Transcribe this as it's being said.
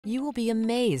You will be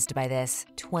amazed by this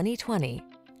 2020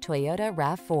 Toyota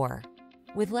RAV4.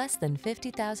 With less than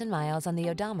 50,000 miles on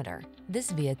the odometer, this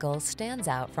vehicle stands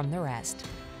out from the rest.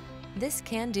 This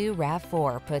can-do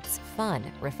RAV4 puts fun,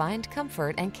 refined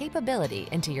comfort, and capability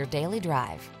into your daily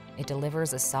drive. It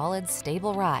delivers a solid,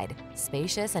 stable ride,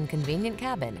 spacious and convenient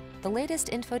cabin, the latest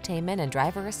infotainment and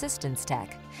driver assistance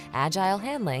tech, agile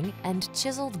handling, and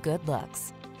chiseled good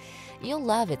looks. You'll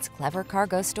love its clever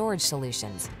cargo storage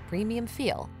solutions, premium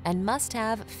feel, and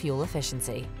must-have fuel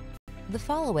efficiency. The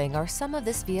following are some of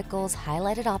this vehicle's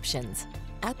highlighted options: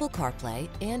 Apple CarPlay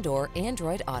and/or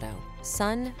Android Auto,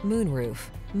 sun,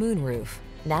 moonroof,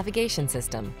 navigation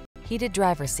system, heated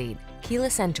driver's seat,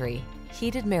 keyless entry,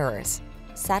 heated mirrors,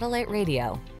 satellite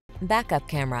radio, backup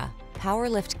camera, power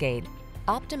liftgate.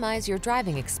 Optimize your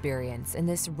driving experience in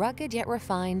this rugged yet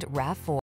refined RAV4.